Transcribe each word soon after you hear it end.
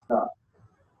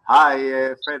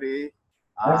Hi, Freddie.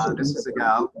 This is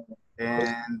Gal.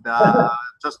 And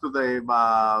just to the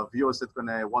viewers that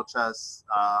gonna watch us,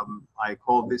 I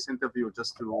called this interview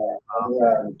just to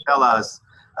tell us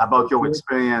about your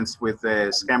experience with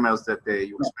the scammers that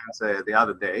you experienced the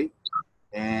other day.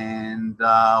 And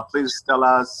please tell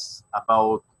us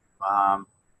about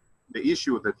the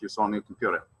issue that you saw on your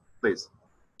computer, please.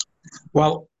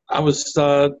 Well, I was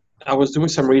doing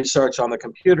some research on the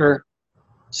computer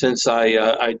since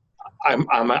I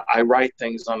write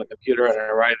things on the computer, and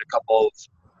I write a couple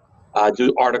of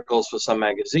do articles for some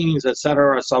magazines,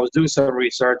 etc. So I was doing some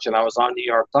research, and I was on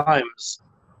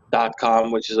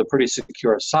NewYorkTimes.com, which is a pretty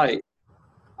secure site,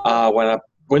 when a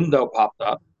window popped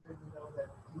up,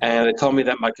 and it told me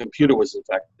that my computer was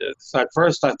infected. So at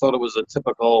first I thought it was a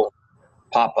typical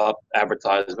pop-up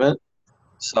advertisement.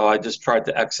 So I just tried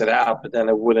to exit out, but then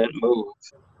it wouldn't move.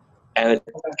 And it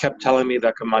kept telling me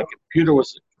that my computer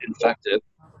was infected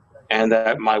and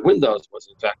that my Windows was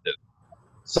infected.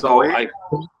 So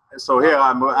here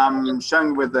I'm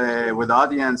sharing with the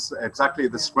audience exactly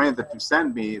the screen that you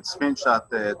sent me. It's screenshot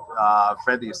that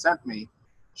Freddie sent me,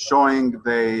 showing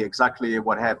exactly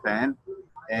what happened.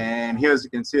 And here, as you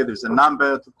can see, there's a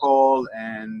number to call.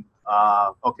 And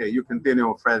okay, you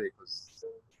continue, Freddie, because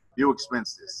you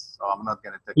experienced this, so I'm not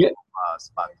going to take your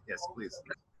spot. Yes, please.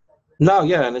 No,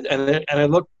 yeah, and it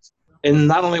looked, and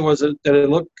not only was it that it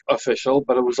looked official,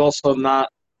 but it was also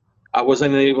not. I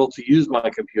wasn't able to use my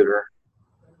computer,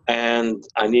 and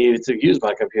I needed to use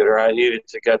my computer. I needed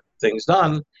to get things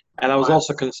done, and I was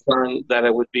also concerned that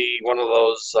it would be one of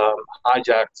those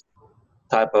hijacked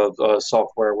type of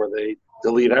software where they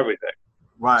delete everything.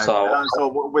 Right. So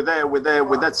with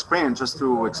that screen, just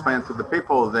to explain to the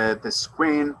people that the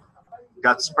screen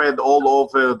got spread all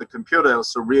over the computer,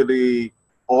 so really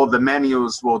all the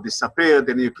menus will disappear.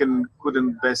 Then you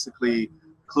couldn't basically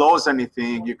close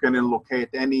anything. You couldn't locate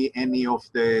any of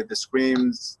the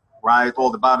screens, right?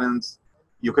 All the buttons.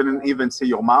 You couldn't even see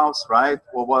your mouse, right?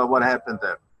 Well, what happened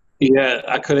there? Yeah,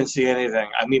 I couldn't see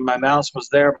anything. I mean, my mouse was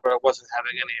there, but it wasn't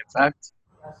having any effect.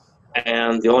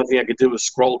 And the only thing I could do was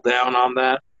scroll down on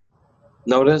that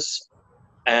notice,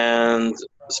 and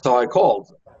so I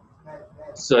called.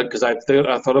 So because I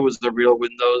thought it was the real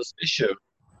Windows issue,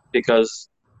 because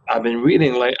I was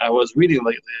reading lately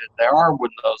that there are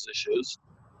Windows issues.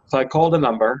 So I called a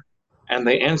number, and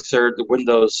they answered the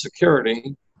Windows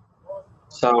security.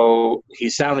 So he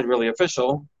sounded really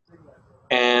official,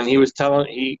 and he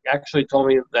actually told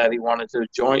me that he wanted to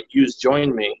use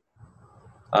Join Me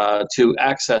to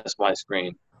access my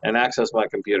screen and access my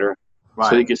computer,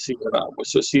 so he could see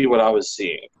what I was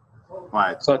seeing.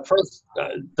 Right. So at first,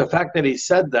 the fact that he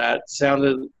said that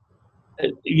sounded,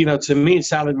 to me, it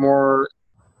sounded more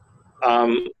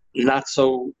not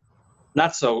so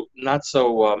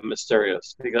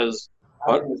mysterious, because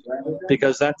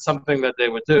that's something that they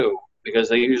would do, because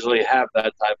they usually have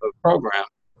that type of program.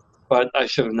 But I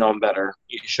should have known better.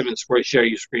 You shouldn't share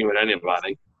your screen with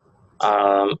anybody.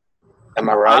 Am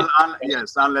I right?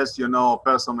 Yes, unless you know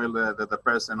personally the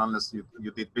person, unless you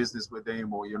did business with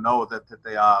them, or you know that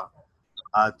they are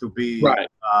to be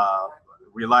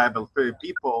reliable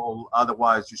people.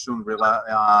 Otherwise, you shouldn't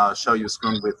share your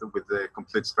screen with the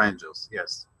complete strangers.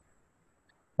 Yes.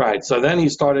 Right. So then he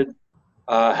started,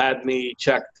 had me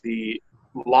check the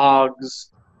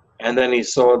logs, and then he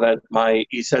saw that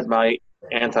he said my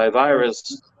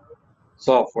antivirus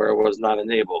software was not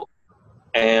enabled.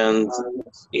 And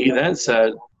he then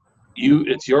said,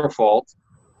 it's your fault.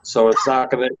 So it's not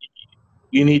going to,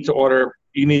 you need to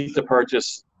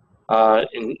purchase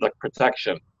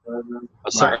protection,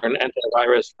 a certain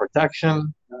antivirus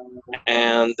protection,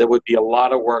 and there would be a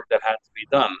lot of work that had to be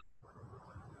done.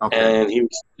 Okay. And he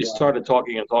started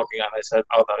talking, and I said,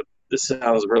 oh, this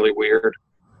sounds really weird.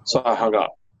 So I hung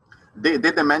up. Did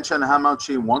they mention how much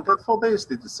he wanted for this?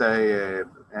 Did you say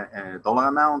a dollar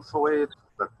amount for it?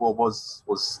 Like, what was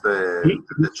the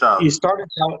charge? He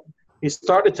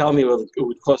started telling me it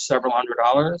would cost several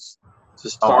 $100s to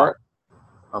start.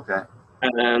 Oh, okay.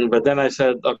 But then I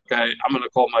said, okay, I'm going to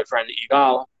call my friend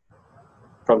Igal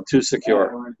from Too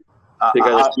Secure,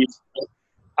 because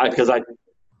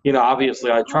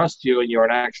obviously I trust you, and you're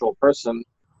an actual person.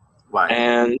 Right.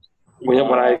 And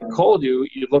when I called you,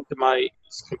 you looked at my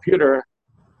computer,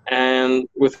 and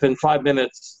within 5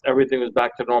 minutes, everything was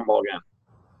back to normal again.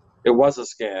 It was a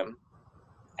scam,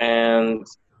 and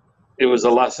it was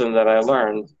a lesson that I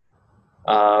learned,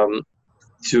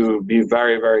 to be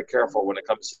very, very careful when it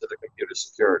comes to the computer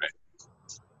security.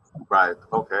 Right.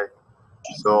 Okay.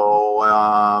 So,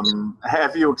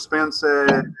 have you experienced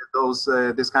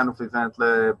this kind of event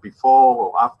before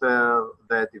or after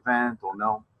that event, or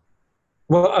no?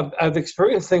 Well, I've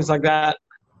experienced things like that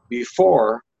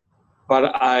before,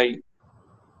 but I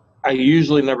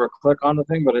usually never click on the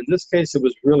thing. But in this case, it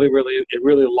was it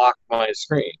really locked my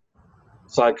screen,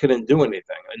 so I couldn't do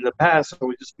anything. In the past, it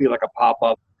would just be like a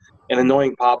pop-up, an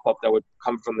annoying pop-up that would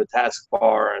come from the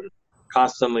taskbar and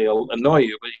constantly annoy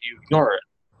you, but you ignore it,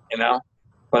 you know.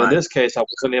 But in this case, I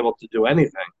wasn't able to do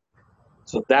anything,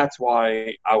 so that's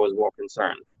why I was more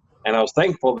concerned. And I was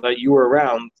thankful that you were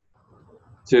around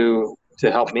to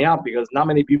help me out, because not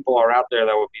many people are out there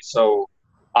that would be so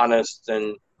honest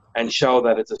and show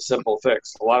that it's a simple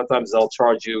fix. A lot of times they'll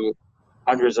charge you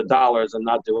hundreds of dollars and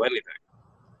not do anything.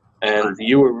 And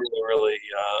you were really,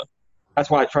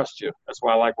 that's why I trust you. That's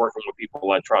why I like working with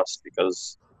people I trust,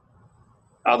 because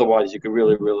otherwise you could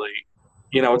really,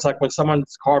 you know, it's like when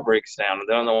someone's car breaks down and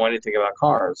they don't know anything about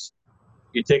cars.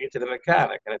 You take it to the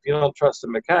mechanic, and if you don't trust the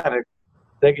mechanic,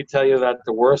 they could tell you that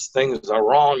the worst things are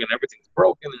wrong and everything's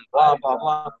broken and blah, blah,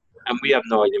 blah. And we have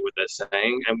no idea what they're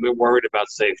saying, and we're worried about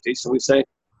safety. So we say,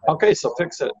 okay, so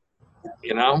fix it,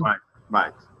 you know?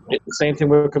 Right. It's the same thing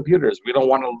with computers. We don't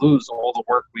want to lose all the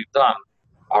work we've done.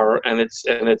 And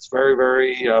it's very,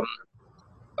 very,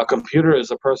 a computer is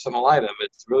a personal item.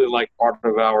 It's really like part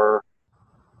of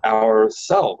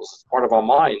ourselves, part of our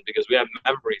mind, because we have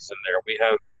memories in there. We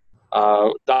have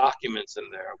documents in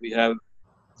there. We have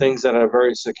things that are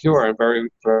very secure and very,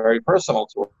 very personal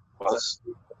to us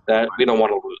that we don't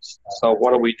want to lose. So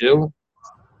what do?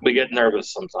 We get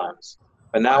nervous sometimes.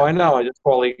 But now I know. I just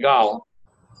call Igal,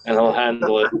 and he'll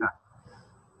handle it.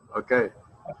 Okay.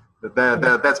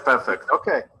 That's perfect.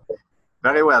 Okay.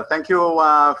 Very well. Thank you,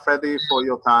 Freddie, for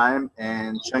your time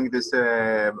and sharing this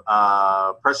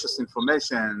precious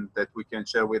information that we can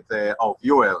share with our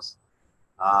viewers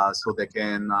so they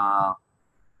can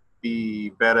be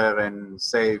better and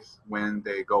safe when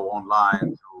they go online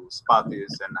to spot this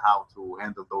and how to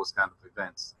handle those kind of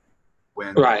events.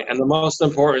 Right. And the most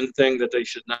important thing that they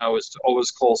should know is to always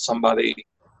call somebody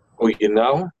who you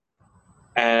know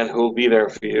and who'll be there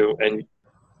for you, and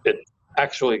it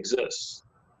actually exists.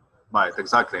 Right,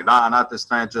 exactly. Not a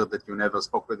stranger that you never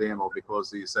spoke with him, or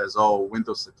because he says, "Oh,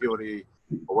 Windows security,"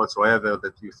 or whatsoever,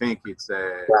 that you think it's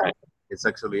it's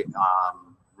actually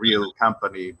real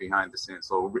company behind the scenes,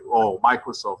 or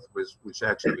Microsoft, which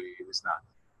actually is not.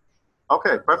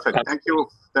 Okay, perfect. Thank you.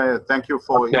 Thank you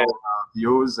for your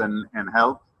views and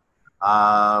help.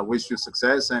 Wish you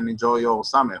success and enjoy your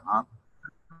summer. Huh?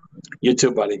 You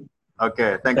too, buddy.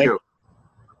 Okay, thank you.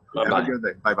 Bye-bye. Have a good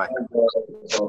day. Bye-bye.